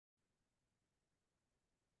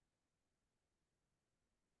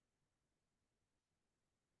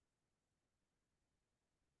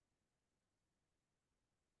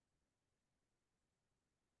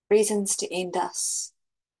Reasons to end us,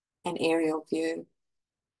 an aerial view.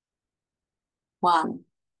 1,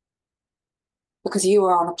 because you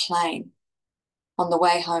were on a plane on the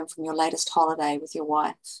way home from your latest holiday with your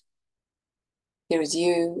wife. There is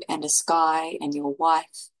you and a sky and your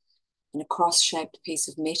wife and a cross-shaped piece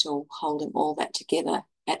of metal holding all that together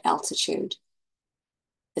at altitude.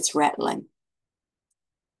 It's rattling.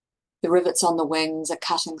 The rivets on the wings are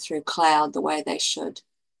cutting through cloud the way they should,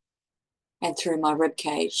 and through my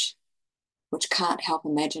ribcage, which can't help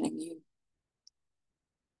imagining you.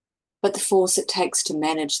 But the force it takes to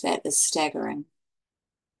manage that is staggering.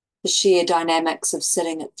 The sheer dynamics of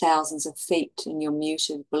sitting at thousands of feet in your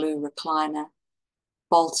muted blue recliner,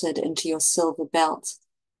 bolted into your silver belt,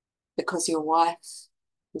 because your wife,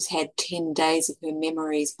 who's had 10 days of her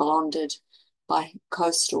memories blonded by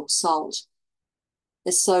coastal salt,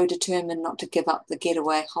 is so determined not to give up the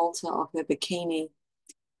getaway halter of her bikini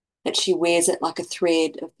that she wears it like a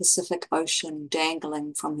thread of Pacific Ocean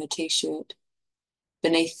dangling from her t-shirt,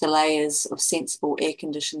 beneath the layers of sensible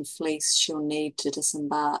air-conditioned fleece she'll need to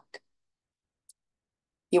disembark.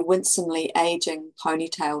 Your winsomely aging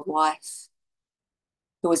ponytailed wife,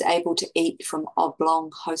 who was able to eat from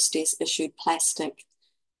oblong hostess-issued plastic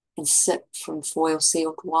and sip from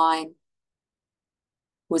foil-sealed wine,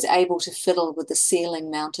 was able to fiddle with the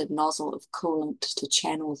ceiling-mounted nozzle of coolant to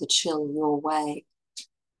channel the chill your way,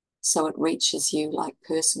 so it reaches you like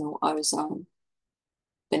personal ozone,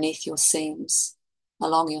 beneath your seams,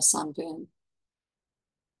 along your sunburn,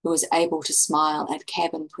 who was able to smile at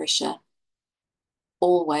cabin pressure,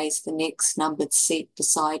 always the next numbered seat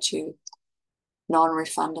beside you,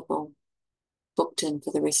 non-refundable, booked in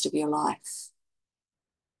for the rest of your life.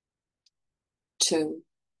 2,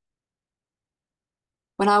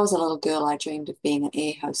 when I was a little girl, I dreamed of being an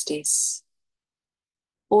air hostess.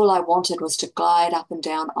 All I wanted was to glide up and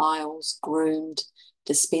down aisles, groomed,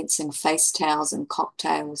 dispensing face towels and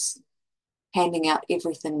cocktails, handing out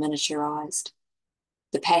everything miniaturized,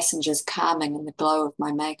 the passengers calming in the glow of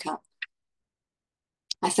my makeup.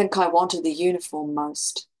 I think I wanted the uniform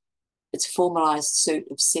most, its formalized suit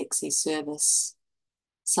of sexy service,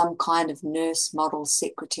 some kind of nurse, model,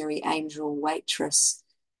 secretary, angel, waitress,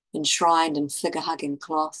 enshrined in figure-hugging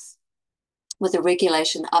cloth, with a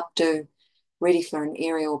regulation updo, ready for an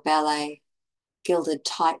aerial ballet, gilded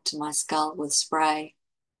tight to my skull with spray.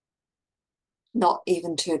 Not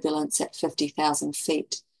even turbulence at 50,000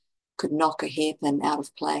 feet could knock a hairpin out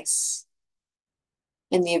of place.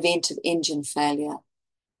 In the event of engine failure,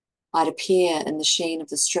 I'd appear in the sheen of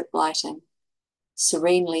the strip lighting,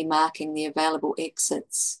 serenely marking the available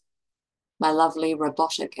exits, my lovely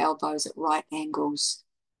robotic elbows at right angles,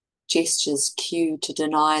 gestures cued to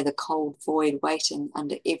deny the cold void waiting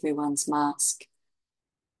under everyone's mask,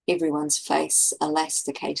 everyone's face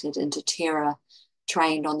elasticated into terror,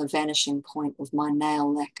 trained on the vanishing point of my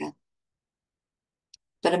nail lacquer.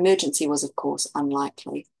 But emergency was, of course,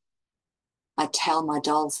 unlikely. I'd tell my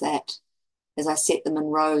dolls that as I set them in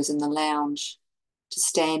rows in the lounge to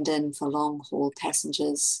stand in for long-haul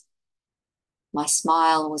passengers. My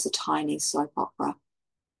smile was a tiny soap opera.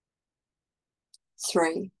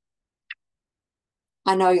 3,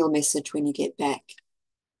 I know you'll message when you get back.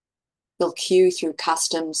 You'll queue through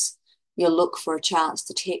customs. You'll look for a chance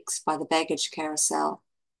to text by the baggage carousel.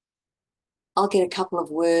 I'll get a couple of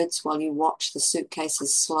words while you watch the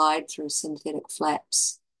suitcases slide through synthetic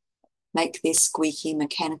flaps, make their squeaky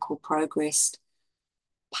mechanical progress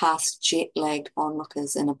past jet-lagged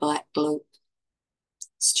onlookers in a black gloop,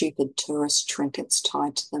 stupid tourist trinkets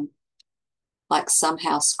tied to them, like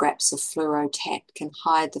somehow scraps of fluoro tack can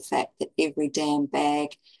hide the fact that every damn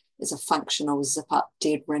bag is a functional zip-up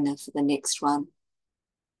dead ringer for the next one,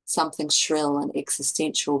 something shrill and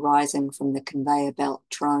existential rising from the conveyor belt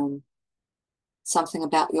drone, something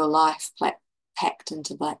about your life packed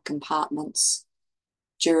into black compartments,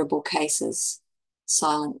 durable cases,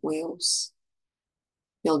 silent wheels.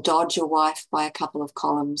 You'll dodge your wife by a couple of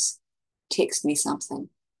columns, text me something,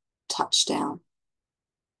 touchdown,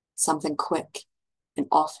 something quick and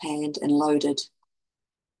offhand and loaded,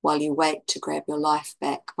 while you wait to grab your life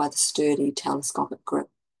back by the sturdy telescopic grip.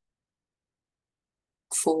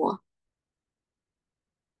 4,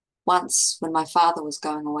 once, when my father was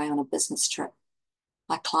going away on a business trip,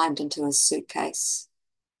 I climbed into his suitcase.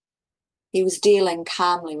 He was dealing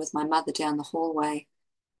calmly with my mother down the hallway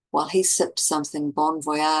while he sipped something bon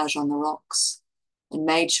voyage on the rocks and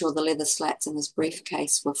made sure the leather slats in his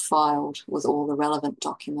briefcase were filed with all the relevant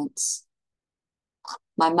documents.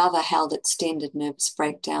 My mother held extended nervous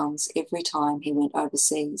breakdowns every time he went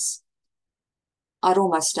overseas. I'd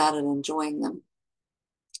almost started enjoying them.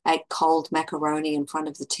 Ate cold macaroni in front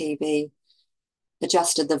of the TV,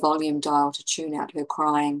 adjusted the volume dial to tune out her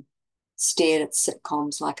crying, stared at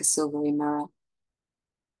sitcoms like a silvery mirror.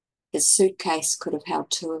 His suitcase could have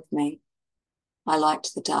held two of me. I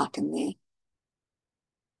liked the dark in there.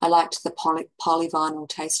 I liked the polyvinyl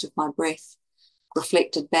taste of my breath,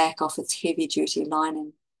 reflected back off its heavy-duty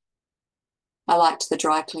lining. I liked the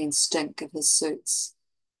dry clean stink of his suits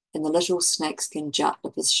and the little snakeskin jut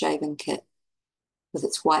of his shaving kit, with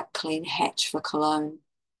its white clean hatch for cologne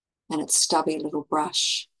and its stubby little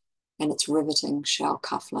brush and its riveting shell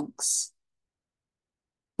cufflinks.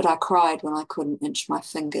 But I cried when I couldn't inch my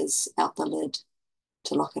fingers out the lid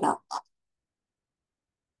to lock it up.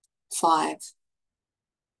 5.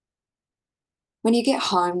 When you get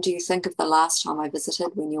home, do you think of the last time I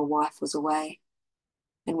visited when your wife was away?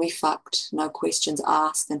 And we fucked, no questions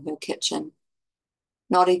asked, in her kitchen,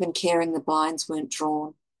 not even caring the blinds weren't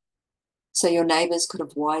drawn. So your neighbours could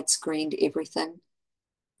have widescreened everything,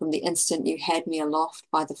 from the instant you had me aloft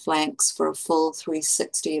by the flanks for a full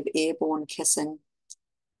 360 of airborne kissing,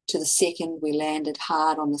 to the second we landed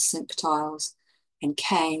hard on the sink tiles and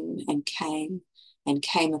came and came and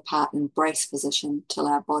came apart in brace position till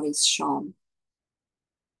our bodies shone.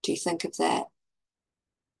 Do you think of that?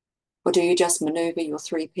 Or do you just manoeuvre your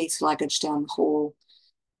 3-piece luggage down the hall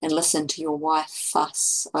and listen to your wife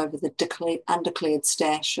fuss over the undeclared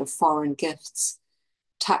stash of foreign gifts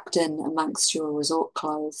tucked in amongst your resort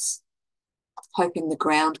clothes, hoping the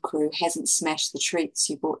ground crew hasn't smashed the treats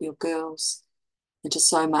you bought your girls into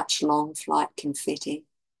so much long flight confetti?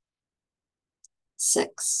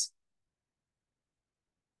 6.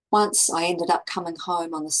 Once I ended up coming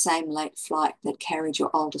home on the same late flight that carried your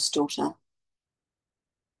oldest daughter.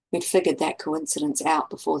 We'd figured that coincidence out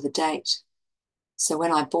before the date, so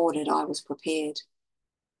when I boarded, I was prepared.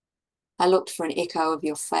 I looked for an echo of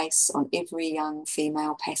your face on every young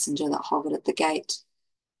female passenger that hovered at the gate,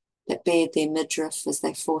 that bared their midriff as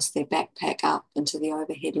they forced their backpack up into the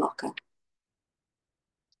overhead locker.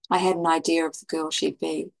 I had an idea of the girl she'd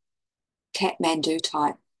be, Kathmandu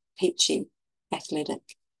type, peachy,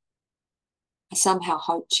 athletic. I somehow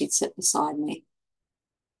hoped she'd sit beside me.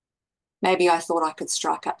 Maybe I thought I could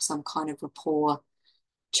strike up some kind of rapport,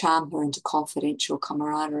 charm her into confidential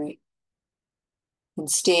camaraderie.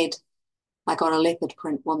 Instead, I got a leopard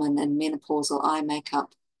print woman in menopausal eye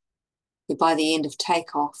makeup, who by the end of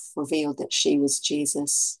takeoff revealed that she was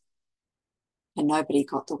Jesus, and nobody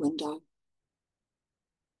got the window.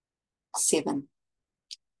 7.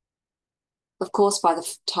 Of course, by the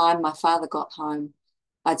time my father got home,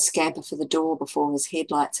 I'd scamper for the door before his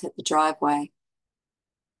headlights hit the driveway.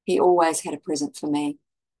 He always had a present for me,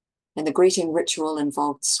 and the greeting ritual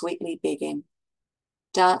involved sweetly begging,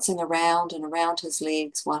 dancing around and around his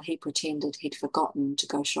legs while he pretended he'd forgotten to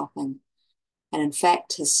go shopping. And in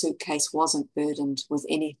fact, his suitcase wasn't burdened with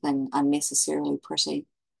anything unnecessarily pretty.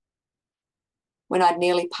 When I'd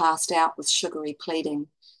nearly passed out with sugary pleading,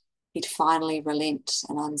 he'd finally relent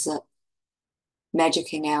and unzip,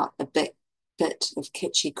 magicking out a bit of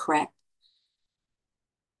kitschy crap,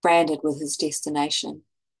 branded with his destination.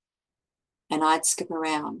 And I'd skip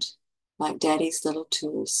around like daddy's little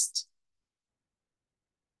tourist.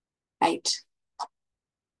 8.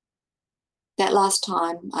 That last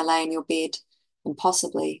time I lay in your bed and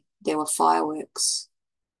possibly there were fireworks.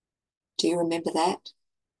 Do you remember that?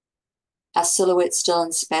 Our silhouettes still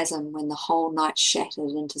in spasm when the whole night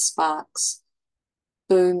shattered into sparks,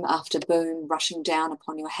 boom after boom rushing down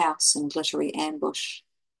upon your house in glittery ambush.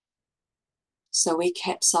 So we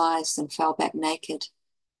capsized and fell back naked,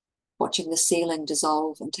 watching the ceiling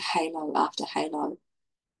dissolve into halo after halo,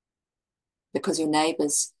 because your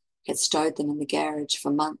neighbours had stowed them in the garage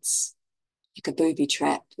for months, like a booby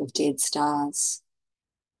trap of dead stars.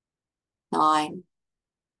 9.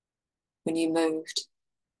 When you moved,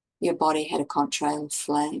 your body had a contrail of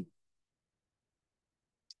flame.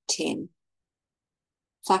 10.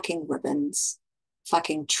 Fucking ribbons,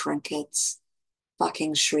 fucking trinkets,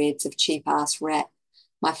 fucking shreds of cheap-ass wrap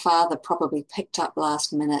my father probably picked up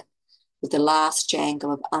last minute with the last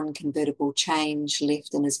jangle of unconvertible change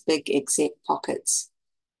left in his big exec pockets,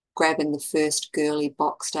 grabbing the first girly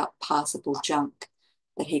boxed-up passable junk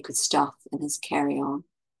that he could stuff in his carry-on.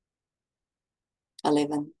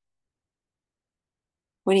 11.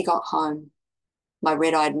 When he got home, my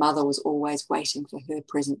red-eyed mother was always waiting for her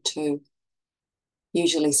present too,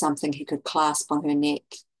 usually something he could clasp on her neck,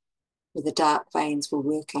 where the dark veins were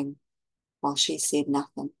working while she said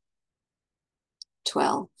nothing.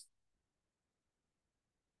 12.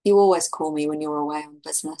 You always call me when you're away on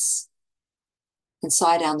business, and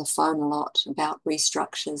sigh down the phone a lot about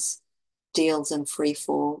restructures, deals in free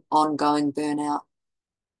fall, ongoing burnout,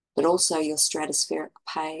 but also your stratospheric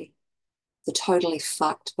pay, the the totally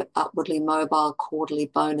fucked but upwardly mobile quarterly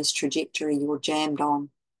bonus trajectory you're jammed on,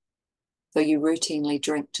 though you routinely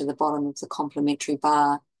drink to the bottom of the complimentary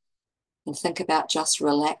bar and think about just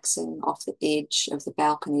relaxing off the edge of the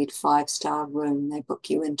balconied five-star room they book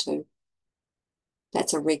you into.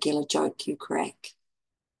 That's a regular joke you crack.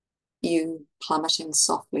 You plummeting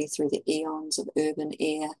softly through the eons of urban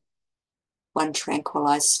air, one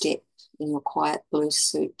tranquilized step in your quiet blue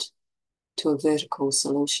suit to a vertical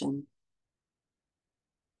solution.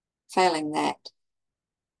 Failing that,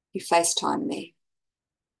 you FaceTime me,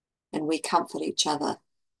 and we comfort each other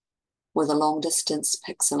with a long-distance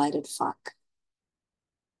pixelated fuck.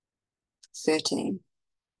 13.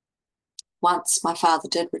 Once my father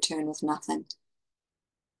did return with nothing.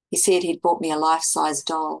 He said he'd bought me a life-size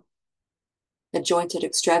doll, a jointed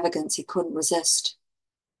extravagance he couldn't resist,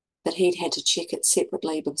 but he'd had to check it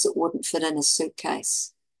separately because it wouldn't fit in his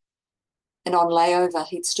suitcase. And on layover,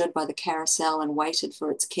 he'd stood by the carousel and waited for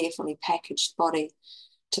its carefully packaged body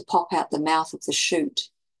to pop out the mouth of the chute,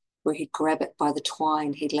 where he'd grab it by the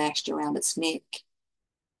twine he'd lashed around its neck.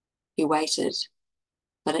 He waited,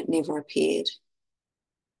 but it never appeared.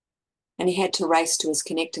 And he had to race to his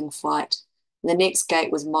connecting flight. The next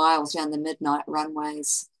gate was miles down the midnight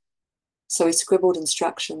runways. So he scribbled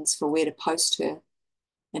instructions for where to post her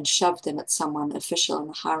and shoved them at someone official in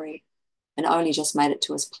a hurry and only just made it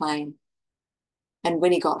to his plane. And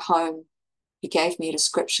when he got home, he gave me a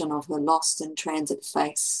description of her lost in transit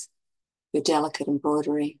face, her delicate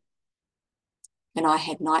embroidery. And I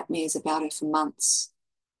had nightmares about her for months,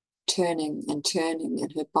 turning and turning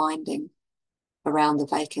in her binding around the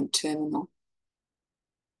vacant terminal.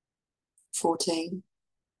 14.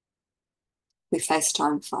 We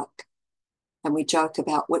FaceTime fuck, and we joke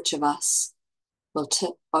about which of us will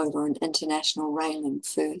tip over an international railing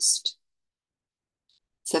first.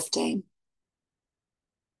 15.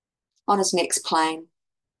 On his next plane,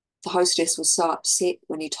 the hostess was so upset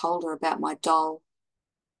when he told her about my doll,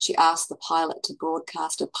 she asked the pilot to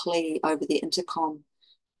broadcast a plea over the intercom,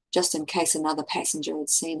 just in case another passenger had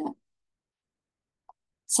seen it.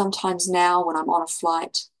 Sometimes now, when I'm on a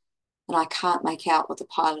flight and I can't make out what the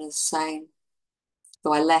pilot is saying,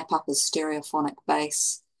 though I lap up his stereophonic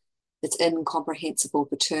bass, its incomprehensible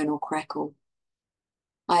paternal crackle,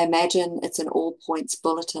 I imagine it's an all-points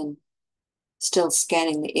bulletin, still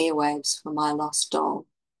scanning the airwaves for my lost doll.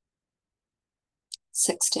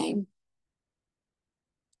 16.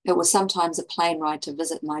 It was sometimes a plane ride to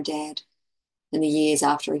visit my dad in the years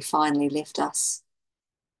after he finally left us.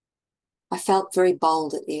 I felt very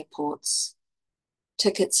bold at airports,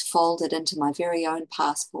 tickets folded into my very own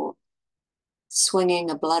passport, swinging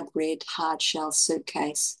a blood-red hard-shell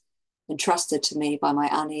suitcase entrusted to me by my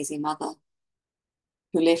uneasy mother,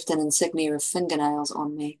 who left an insignia of fingernails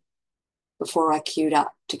on me before I queued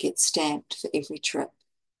up to get stamped for every trip.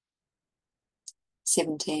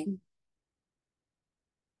 17.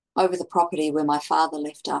 Over the property where my father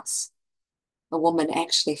left us, a woman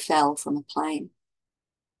actually fell from a plane,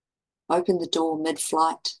 opened the door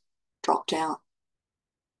mid-flight, dropped out,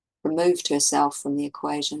 removed herself from the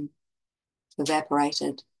equation,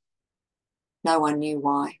 evaporated. No one knew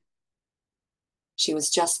why. She was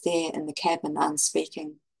just there in the cabin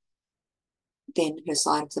unspeaking. Then her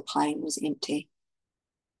side of the plane was empty.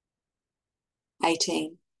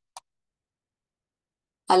 18.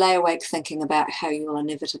 I lay awake thinking about how you will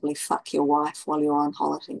inevitably fuck your wife while you're on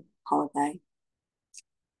holiday.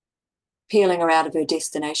 Peeling her out of her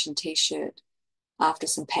destination t-shirt after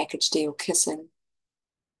some package deal kissing,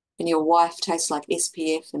 and your wife tastes like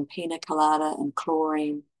SPF and pina colada and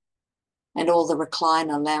chlorine, and all the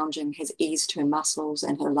recliner lounging has eased her muscles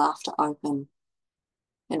and her laughter open,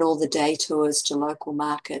 and all the day tours to local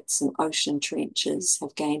markets and ocean trenches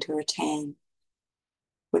have gained her a tan,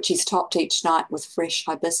 which she's topped each night with fresh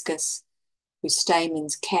hibiscus, whose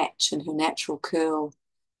stamens catch in her natural curl,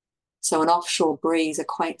 so an offshore breeze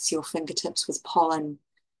acquaints your fingertips with pollen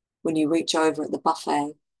when you reach over at the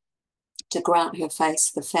buffet to grant her face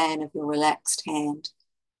the fan of your relaxed hand,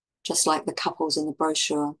 just like the couples in the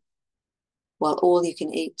brochure, while all you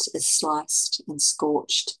can eat is sliced and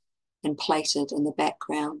scorched and plated in the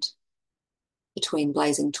background between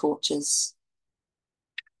blazing torches.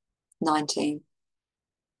 19.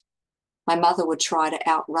 My mother would try to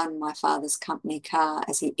outrun my father's company car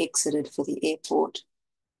as he exited for the airport,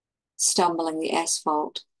 stumbling the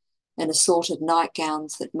asphalt in assorted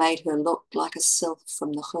nightgowns that made her look like a sylph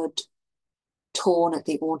from the hood, torn at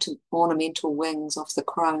the ornamental wings off the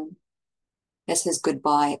chrome as his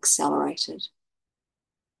goodbye accelerated.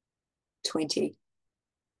 20.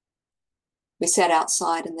 We sat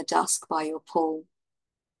outside in the dusk by your pool,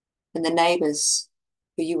 and the neighbours,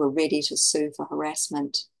 who you were ready to sue for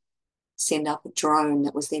harassment, send up a drone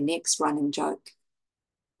that was their next running joke,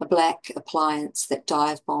 a black appliance that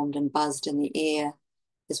dive-bombed and buzzed in the air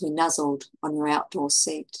as we nuzzled on your outdoor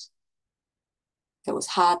seat. It was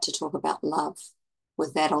hard to talk about love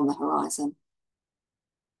with that on the horizon.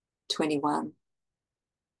 21.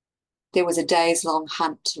 There was a days-long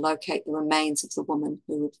hunt to locate the remains of the woman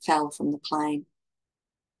who had fell from the plane.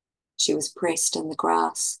 She was pressed in the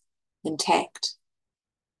grass, intact,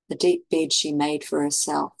 the deep bed she made for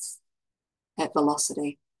herself at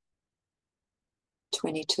velocity.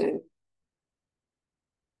 22.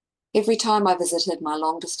 Every time I visited my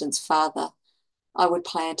long-distance father, I would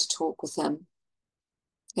plan to talk with him,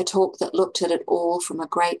 a talk that looked at it all from a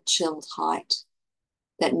great chilled height,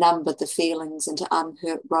 that numbered the feelings into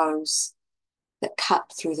unhurt rows, that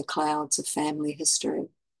cut through the clouds of family history.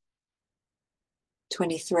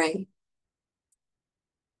 23.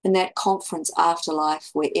 In that conference afterlife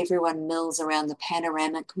where everyone mills around the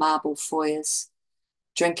panoramic marble foyers,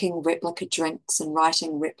 drinking replica drinks and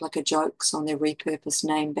writing replica jokes on their repurposed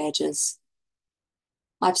name badges,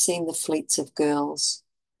 I've seen the fleets of girls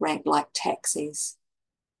ranked like taxis,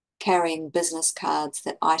 carrying business cards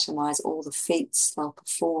that itemize all the feats they'll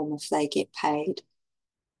perform if they get paid.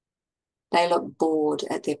 They look bored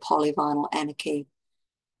at their polyvinyl anarchy,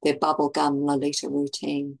 their bubblegum Lolita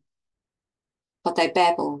routine. But they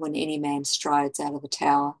babble when any man strides out of a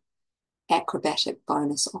tower, acrobatic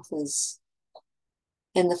bonus offers.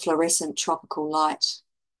 In the fluorescent tropical light,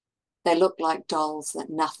 they look like dolls that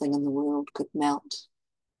nothing in the world could melt.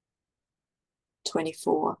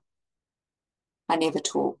 24. I never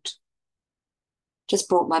talked. Just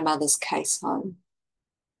brought my mother's case home.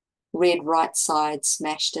 Red right side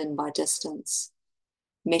smashed in by distance,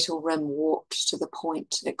 metal rim warped to the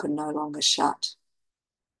point it could no longer shut.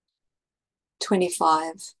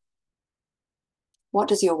 25. What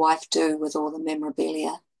does your wife do with all the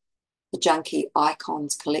memorabilia, the junky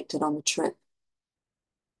icons collected on the trip?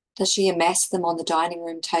 Does she amass them on the dining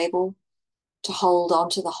room table to hold on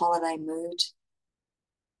to the holiday mood?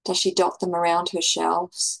 Does she dot them around her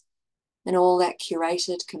shelves in all that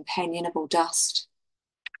curated, companionable dust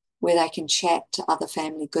where they can chat to other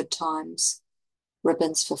family good times,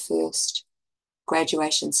 ribbons for first,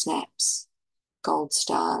 graduation snaps, gold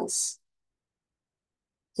stars?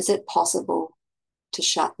 Is it possible to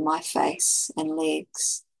shut my face and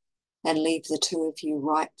legs and leave the two of you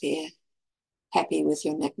right there, happy with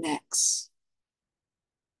your knickknacks?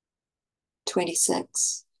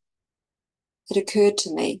 26. It occurred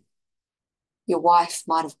to me, your wife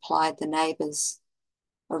might have plied the neighbours,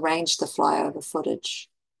 arranged the flyover footage.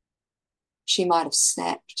 She might have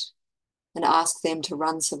snapped and asked them to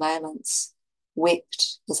run surveillance,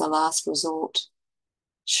 wept as a last resort,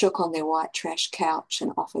 shook on their white trash couch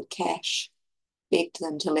and offered cash, begged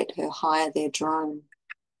them to let her hire their drone.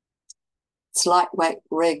 Its lightweight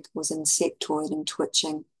rig was insectoid and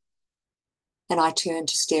twitching, and I turned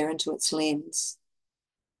to stare into its lens,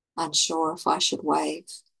 unsure if I should wave.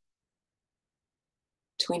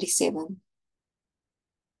 27.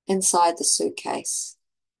 Inside the suitcase,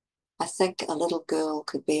 I think a little girl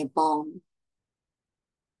could be a bomb.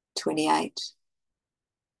 28.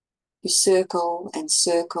 You circle and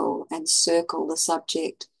circle and circle the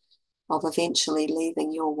subject of eventually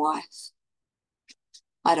leaving your wife.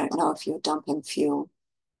 I don't know if you're dumping fuel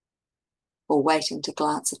or waiting to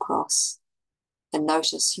glance across and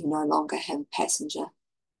notice you no longer have a passenger.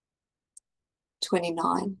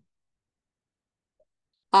 29.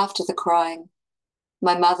 After the crying,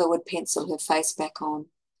 my mother would pencil her face back on,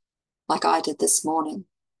 like I did this morning,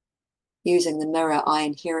 using the mirror I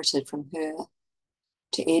inherited from her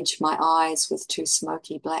to edge my eyes with two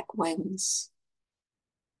smoky black wings.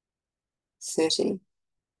 30.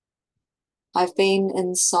 I've been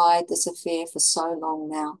inside this affair for so long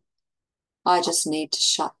now. I just need to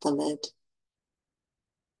shut the lid.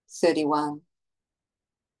 31.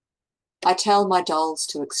 I tell my dolls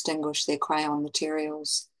to extinguish their crayon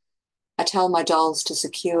materials. I tell my dolls to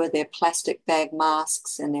secure their plastic bag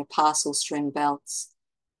masks and their parcel string belts.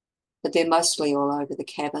 But they're mostly all over the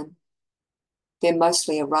cabin. They're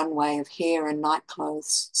mostly a runway of hair and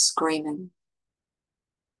nightclothes screaming.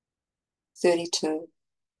 32.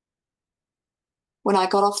 When I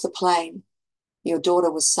got off the plane, your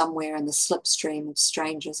daughter was somewhere in the slipstream of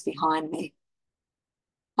strangers behind me.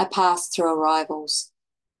 I passed through arrivals,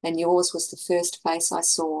 and yours was the first face I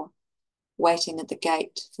saw, waiting at the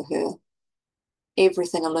gate for her.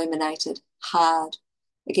 Everything illuminated, hard,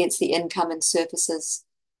 against the incoming surfaces,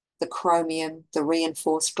 the chromium, the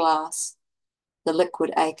reinforced glass, the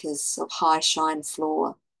liquid acres of high shine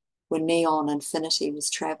floor where neon infinity was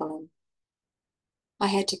travelling. I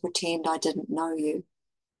had to pretend I didn't know you.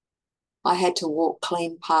 I had to walk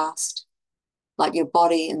clean past, like your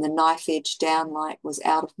body in the knife-edge downlight was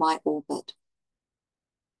out of my orbit.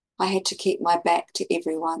 I had to keep my back to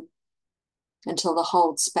everyone until the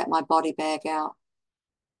hold spat my body bag out.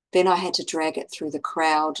 Then I had to drag it through the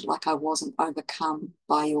crowd like I wasn't overcome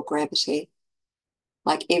by your gravity,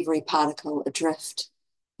 like every particle adrift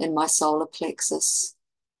in my solar plexus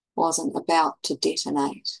wasn't about to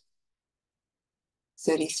detonate.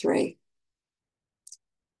 33.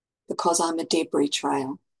 Because I'm a debris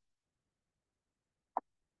trail.